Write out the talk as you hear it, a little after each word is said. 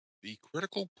The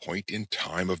critical point in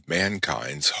time of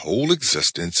mankind's whole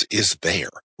existence is there,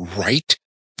 right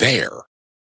there.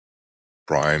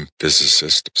 Prime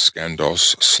physicist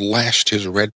Skandos slashed his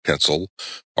red pencil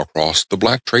across the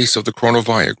black trace of the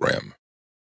chronoviagram.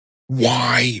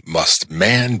 Why must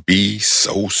man be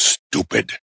so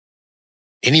stupid?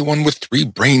 Anyone with 3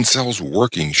 brain cells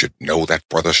working should know that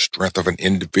for the strength of an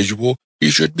individual, he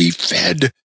should be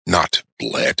fed, not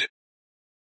bled.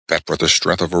 That for the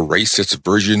strength of a race, its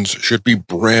virgins should be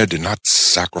bred, not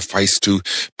sacrificed to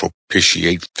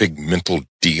propitiate figmental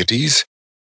deities.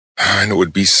 And it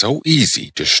would be so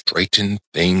easy to straighten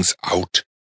things out.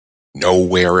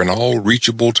 Nowhere in all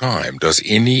reachable time does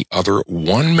any other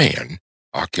one man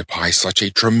occupy such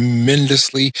a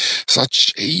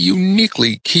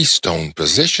uniquely keystone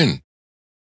position.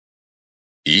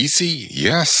 Easy,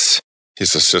 yes,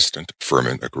 his assistant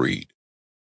Furman agreed.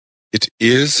 It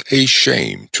is a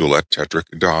shame to let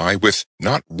Tedric die with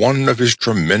not one of his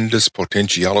tremendous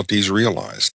potentialities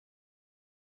realized.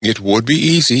 It would be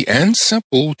easy and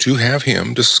simple to have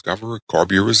him discover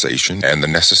carburization and the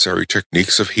necessary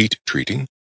techniques of heat treating.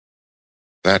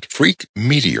 That freak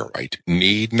meteorite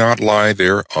need not lie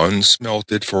there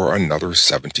unsmelted for another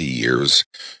 70 years.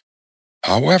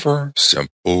 However,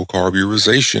 simple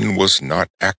carburization was not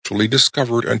actually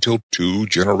discovered until 2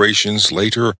 generations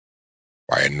later,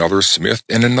 by another Smith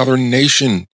in another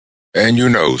nation, and you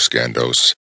know,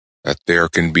 Skandos, that there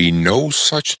can be no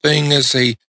such thing as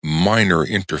a minor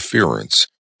interference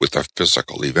with the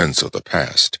physical events of the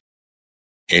past.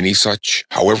 Any such,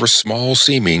 however small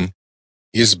seeming,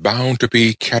 is bound to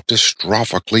be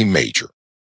catastrophically major.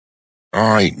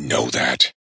 I know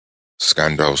that.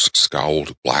 Skandos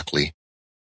scowled blackly.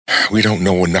 We don't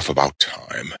know enough about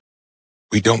time.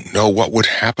 We don't know what would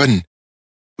happen.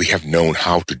 We have known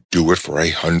how to do it for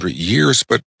 100 years,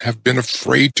 but have been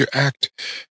afraid to act,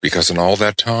 because in all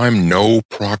that time no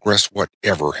progress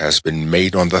whatever has been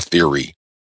made on the theory.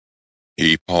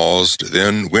 He paused,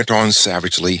 then went on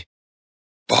savagely.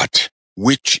 But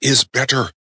which is better?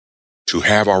 To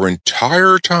have our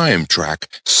entire time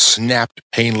track snapped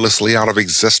painlessly out of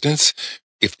existence,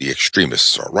 if the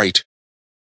extremists are right,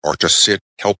 or to sit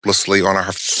helplessly on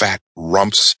our fat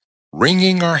rumps,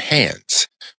 wringing our hands,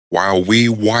 while we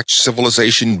watch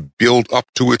civilization build up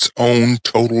to its own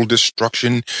total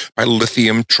destruction by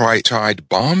lithium tritiide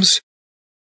bombs?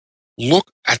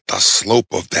 Look at the slope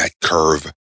of that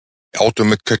curve.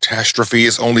 Ultimate catastrophe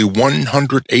is only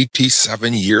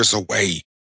 187 years away.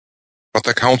 But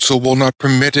the Council will not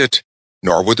permit it,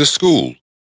 nor would the school.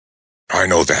 I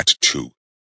know that, too.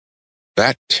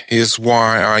 That is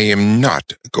why I am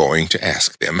not going to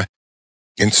ask them.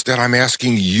 Instead, I'm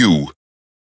asking you.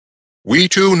 We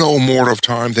too know more of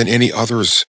time than any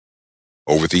others.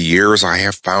 Over the years, I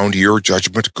have found your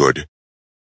judgment good.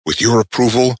 With your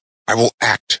approval, I will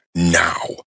act now.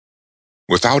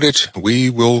 Without it, we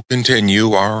will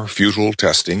continue our futile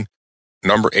testing.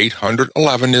 Number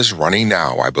 811 is running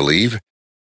now, I believe,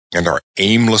 and our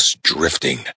aimless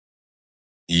drifting.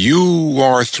 You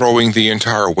are throwing the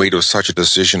entire weight of such a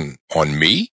decision on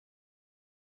me?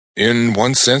 In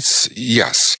one sense,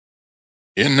 yes.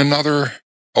 In another,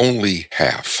 only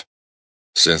half,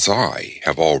 since I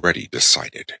have already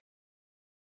decided.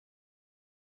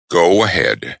 Go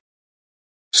ahead.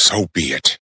 So be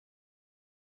it.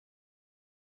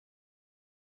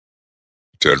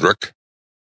 Tedric,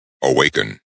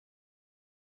 awaken.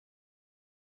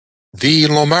 The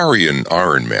Lomarian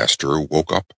Ironmaster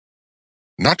woke up,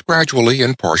 not gradually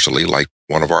and partially like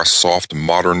one of our soft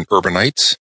modern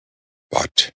urbanites,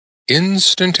 but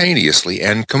instantaneously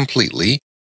and completely,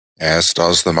 as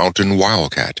does the mountain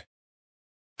wildcat.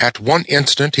 At one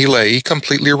instant he lay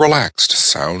completely relaxed,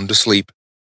 sound asleep.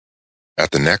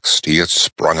 At the next he had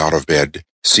sprung out of bed,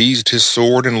 seized his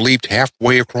sword, and leaped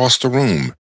halfway across the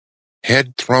room.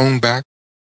 Head thrown back,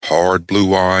 hard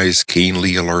blue eyes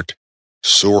keenly alert,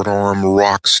 sword arm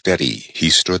rock steady,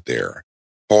 he stood there,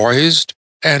 poised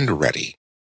and ready.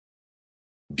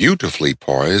 Beautifully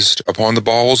poised upon the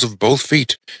balls of both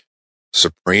feet,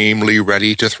 supremely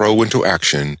ready to throw into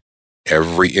action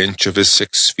every inch of his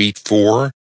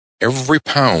 6'4", every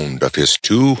pound of his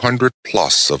 200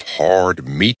 plus of hard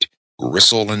meat,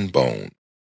 gristle, and bone.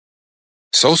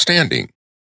 So standing,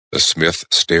 the smith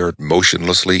stared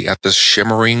motionlessly at the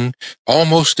shimmering,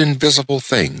 almost invisible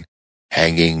thing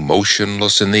hanging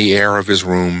motionless in the air of his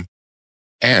room,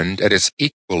 and at its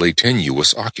equally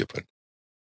tenuous occupant.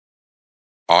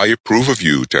 I approve of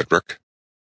you, Tedric.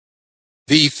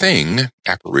 The thing,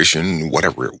 apparition,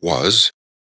 whatever it was,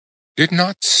 did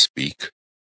not speak,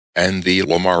 and the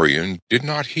Lomarian did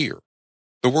not hear.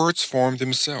 The words formed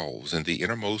themselves in the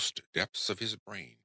innermost depths of his brain.